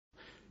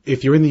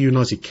if you're in the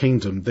United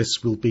Kingdom,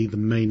 this will be the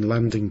main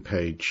landing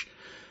page,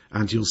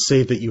 and you'll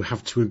see that you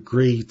have to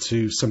agree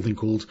to something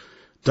called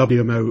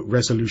WMO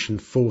Resolution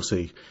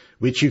 40,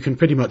 which you can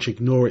pretty much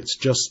ignore. It's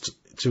just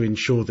to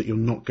ensure that you're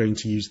not going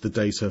to use the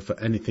data for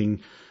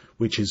anything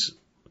which is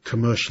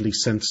commercially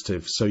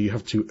sensitive. So you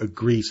have to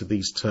agree to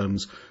these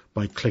terms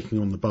by clicking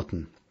on the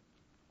button.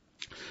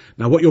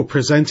 Now, what you're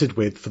presented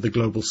with for the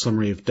global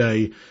summary of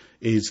day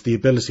is the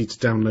ability to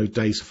download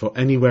data for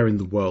anywhere in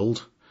the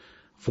world,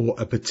 for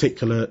a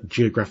particular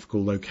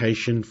geographical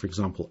location, for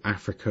example,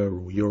 Africa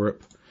or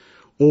Europe,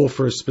 or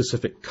for a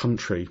specific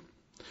country.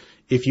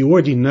 If you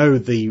already know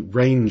the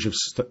range of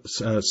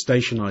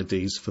station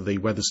IDs for the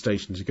weather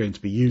stations you're going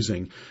to be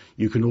using,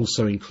 you can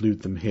also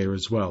include them here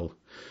as well.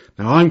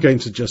 Now, I'm going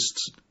to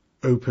just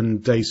open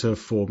data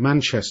for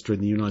Manchester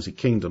in the United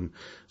Kingdom,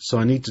 so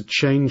I need to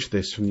change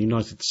this from the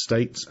United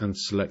States and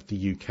select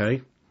the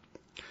UK.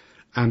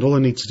 And all I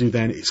need to do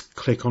then is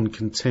click on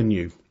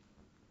Continue.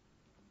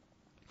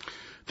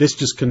 This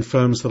just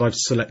confirms that I've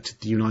selected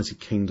the United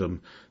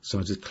Kingdom, so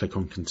I just click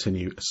on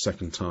Continue a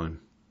second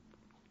time.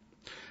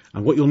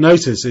 And what you'll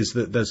notice is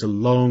that there's a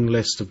long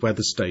list of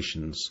weather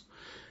stations,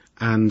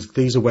 and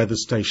these are weather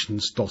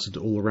stations dotted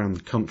all around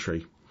the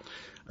country.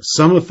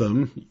 Some of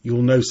them,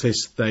 you'll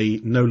notice they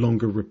no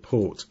longer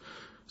report.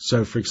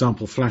 So, for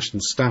example, Flash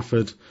and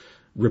Stafford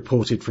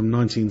reported from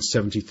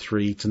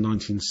 1973 to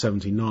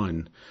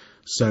 1979.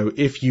 So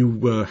if you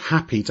were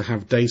happy to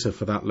have data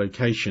for that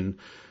location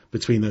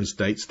between those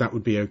dates, that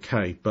would be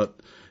okay. But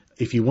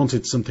if you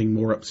wanted something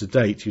more up to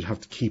date, you'd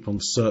have to keep on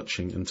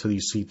searching until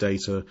you see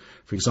data,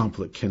 for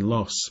example, at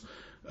Kinloss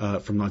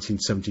from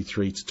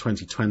 1973 to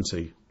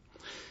 2020.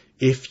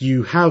 If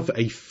you have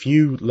a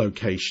few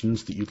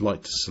locations that you'd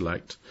like to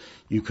select,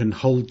 you can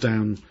hold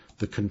down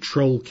the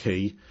Control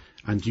key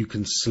and you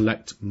can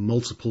select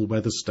multiple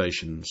weather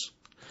stations.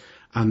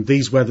 And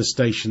these weather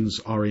stations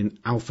are in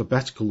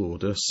alphabetical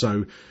order,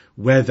 so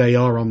where they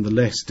are on the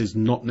list is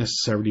not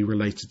necessarily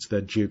related to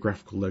their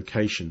geographical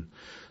location.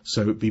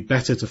 So it would be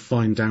better to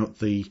find out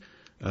the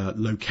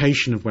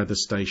location of weather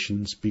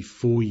stations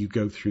before you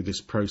go through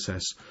this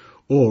process.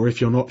 Or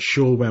if you're not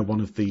sure where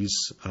one of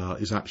these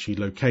is actually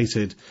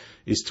located,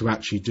 is to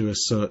actually do a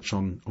search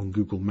on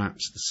Google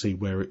Maps to see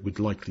where it would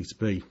likely to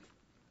be.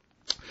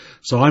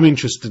 So I'm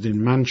interested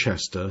in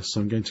Manchester, so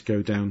I'm going to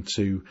go down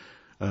to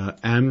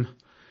M,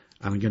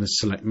 and I'm going to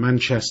select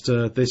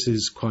Manchester. This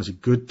is quite a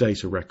good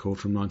data record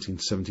from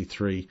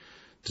 1973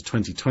 to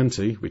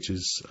 2020, which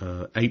is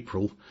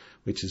April,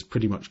 which is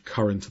pretty much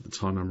current at the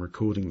time I'm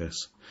recording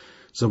this.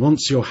 So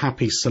once you're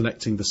happy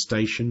selecting the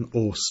station,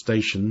 or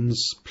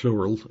stations,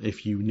 plural,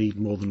 if you need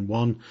more than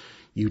one,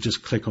 you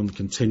just click on the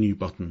Continue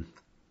button.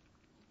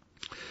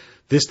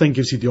 This then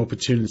gives you the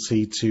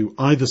opportunity to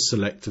either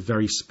select a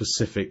very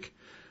specific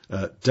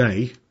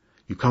day.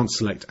 You can't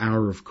select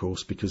hour, of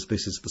course, because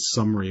this is the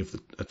summary of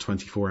a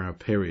 24-hour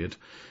period.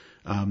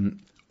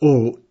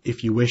 Or,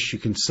 if you wish, you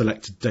can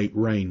select a date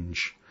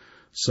range.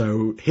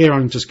 So here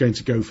I'm just going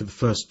to go for the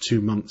first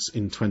 2 months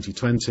in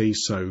 2020.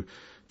 So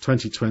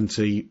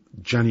 2020,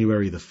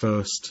 January the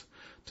 1st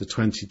to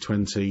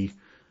 2020,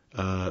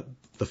 the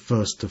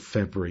 1st of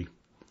February.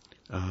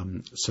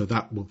 So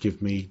that will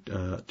give me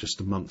just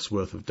a month's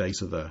worth of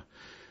data there.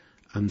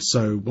 And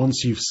so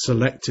once you've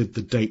selected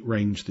the date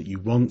range that you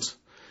want,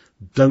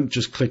 don't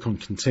just click on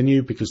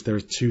Continue, because there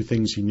are two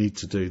things you need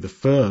to do. The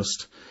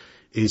first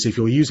is, if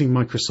you're using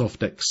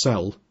Microsoft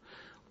Excel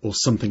or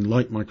something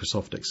like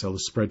Microsoft Excel, a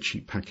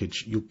spreadsheet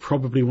package, you'll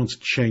probably want to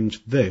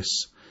change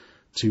this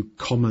to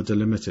comma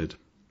delimited.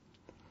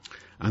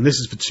 And this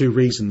is for two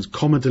reasons.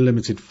 Comma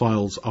delimited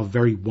files are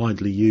very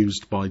widely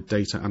used by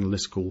data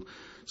analytical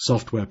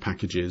software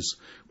packages,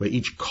 where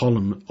each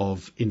column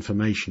of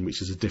information,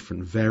 which is a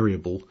different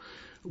variable,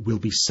 will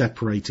be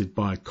separated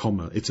by a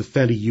comma. It's a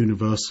fairly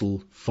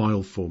universal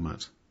file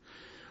format.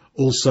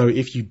 Also,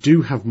 if you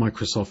do have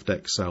Microsoft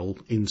Excel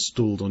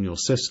installed on your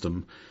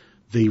system,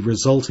 the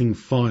resulting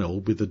file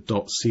with the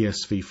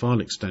 .csv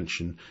file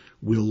extension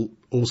will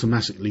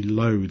automatically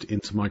load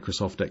into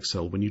Microsoft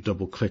Excel when you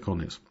double click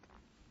on it.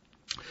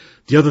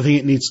 The other thing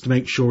it needs to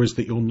make sure is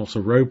that you're not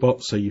a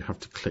robot, so you have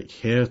to click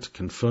here to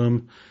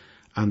confirm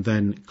and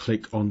then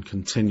click on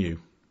Continue.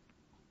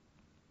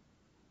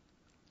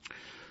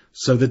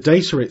 So the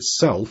data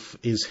itself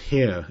is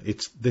here.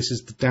 This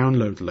is the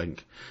download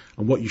link,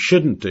 and what you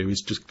shouldn't do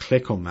is just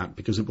click on that,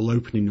 because it will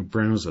open in your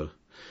browser.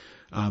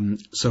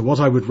 So what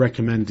I would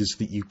recommend is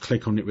that you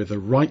click on it with a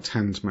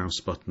right-hand mouse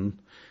button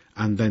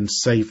and then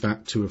save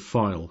that to a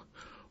file.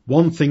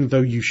 One thing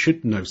though you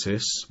should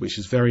notice, which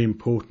is very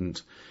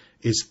important,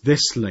 is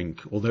this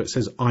link. Although it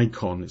says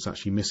icon, it's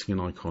actually missing an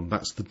icon.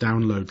 That's the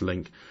download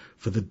link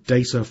for the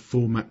data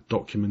format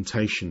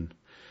documentation.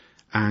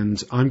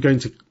 And I'm going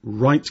to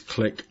right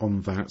click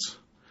on that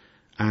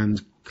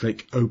and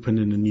click open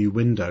in a new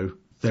window.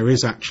 There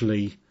is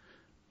actually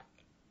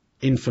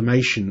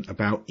information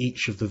about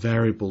each of the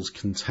variables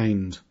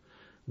contained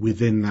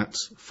within that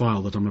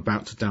file that I'm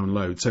about to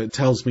download. So it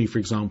tells me, for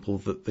example,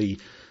 that the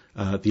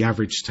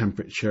average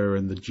temperature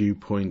and the dew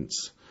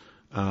points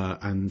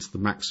and the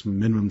maximum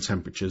minimum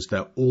temperatures,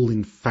 they're all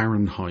in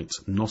Fahrenheit,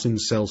 not in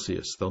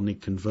Celsius. They'll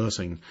need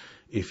converting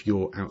if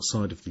you're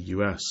outside of the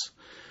US.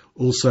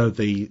 Also,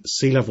 the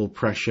sea level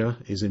pressure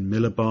is in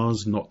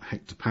millibars, not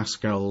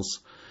hectopascals.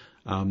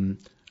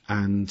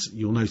 And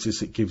you'll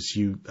notice it gives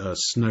you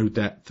snow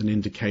depth, an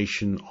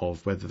indication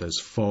of whether there's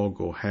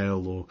fog or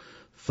hail or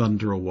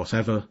thunder or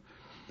whatever.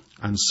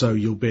 And so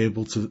you'll be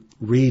able to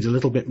read a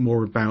little bit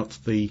more about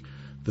the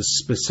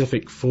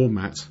specific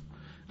format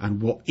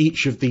and what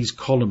each of these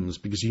columns,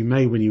 because you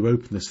may, when you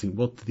open this, think,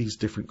 what do these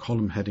different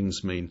column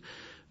headings mean?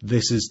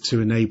 This is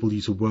to enable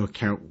you to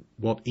work out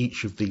what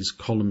each of these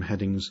column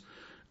headings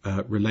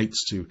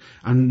relates to.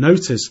 And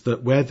notice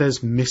that where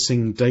there's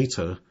missing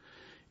data,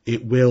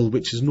 it will,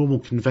 which is normal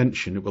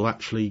convention, it will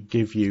actually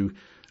give you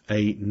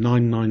a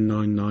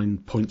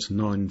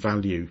 9999.9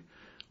 value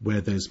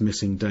where there's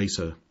missing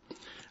data.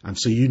 And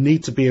so you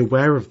need to be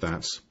aware of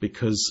that,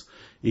 because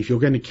if you're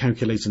going to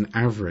calculate an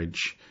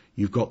average,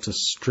 you've got to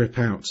strip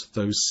out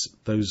those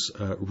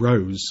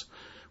rows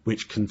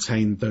which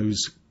contain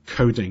those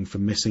coding for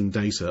missing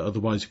data.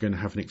 Otherwise, you're going to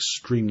have an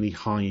extremely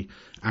high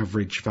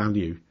average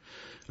value.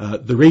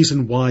 The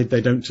reason why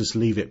they don't just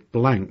leave it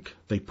blank,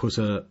 they put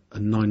a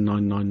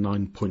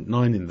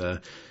 9999.9 in there,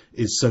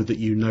 is so that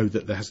you know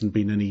that there hasn't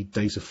been any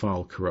data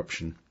file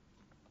corruption.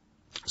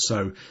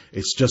 So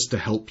it's just to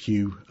help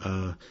you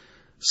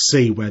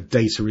see where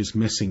data is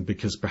missing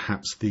because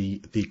perhaps the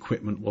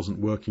equipment wasn't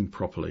working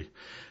properly.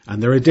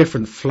 And there are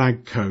different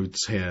flag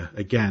codes here,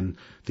 again,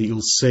 that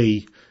you'll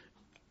see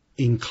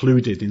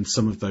included in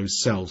some of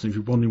those cells. If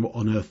you're wondering what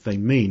on earth they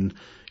mean,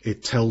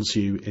 it tells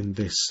you in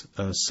this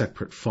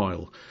separate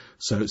file.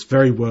 So it's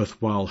very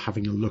worthwhile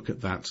having a look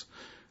at that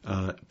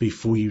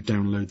before you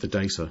download the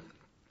data.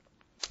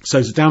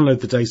 So to download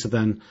the data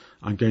then,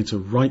 I'm going to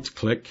right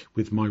click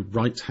with my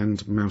right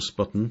hand mouse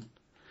button,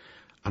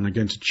 and I'm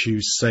going to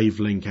choose Save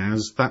Link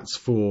As. That's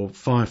for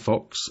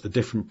Firefox. A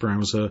different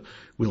browser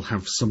will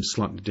have some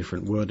slightly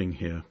different wording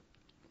here.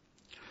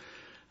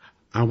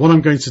 And what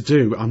I'm going to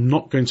do, I'm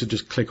not going to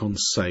just click on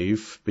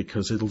Save,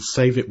 because it'll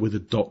save it with a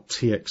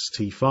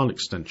 .txt file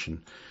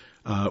extension,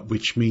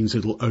 which means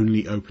it'll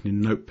only open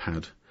in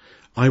Notepad.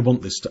 I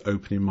want this to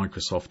open in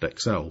Microsoft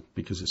Excel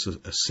because it's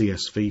a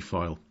CSV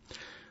file.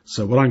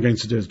 So what I'm going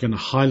to do is going to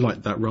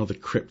highlight that rather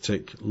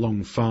cryptic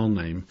long file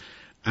name,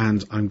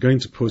 and I'm going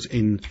to put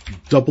in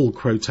double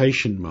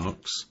quotation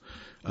marks,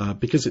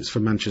 because it's for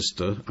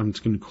Manchester, I'm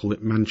just going to call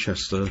it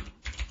Manchester,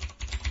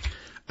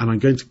 and I'm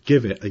going to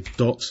give it a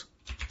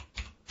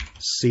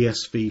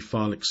 .csv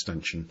file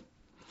extension.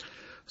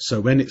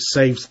 So when it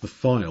saves the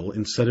file,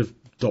 instead of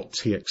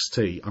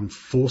 .txt, I'm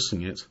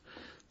forcing it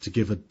to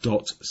give a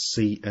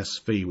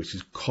 .csv, which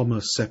is comma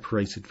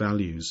separated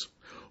values.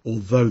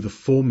 Although the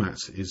format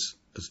is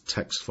as a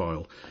text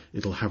file,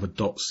 it'll have a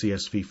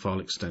 .csv file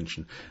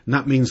extension. And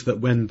that means that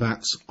when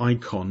that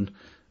icon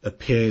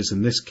appears,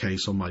 in this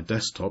case on my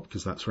desktop,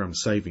 because that's where I'm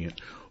saving it,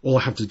 all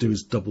I have to do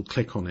is double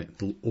click on it.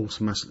 It'll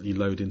automatically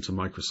load into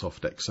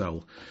Microsoft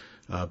Excel,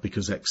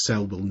 because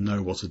Excel will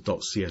know what a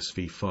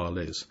 .csv file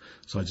is.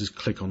 So I just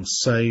click on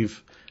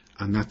Save,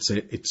 and that's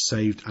it. It's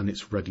saved and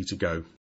it's ready to go.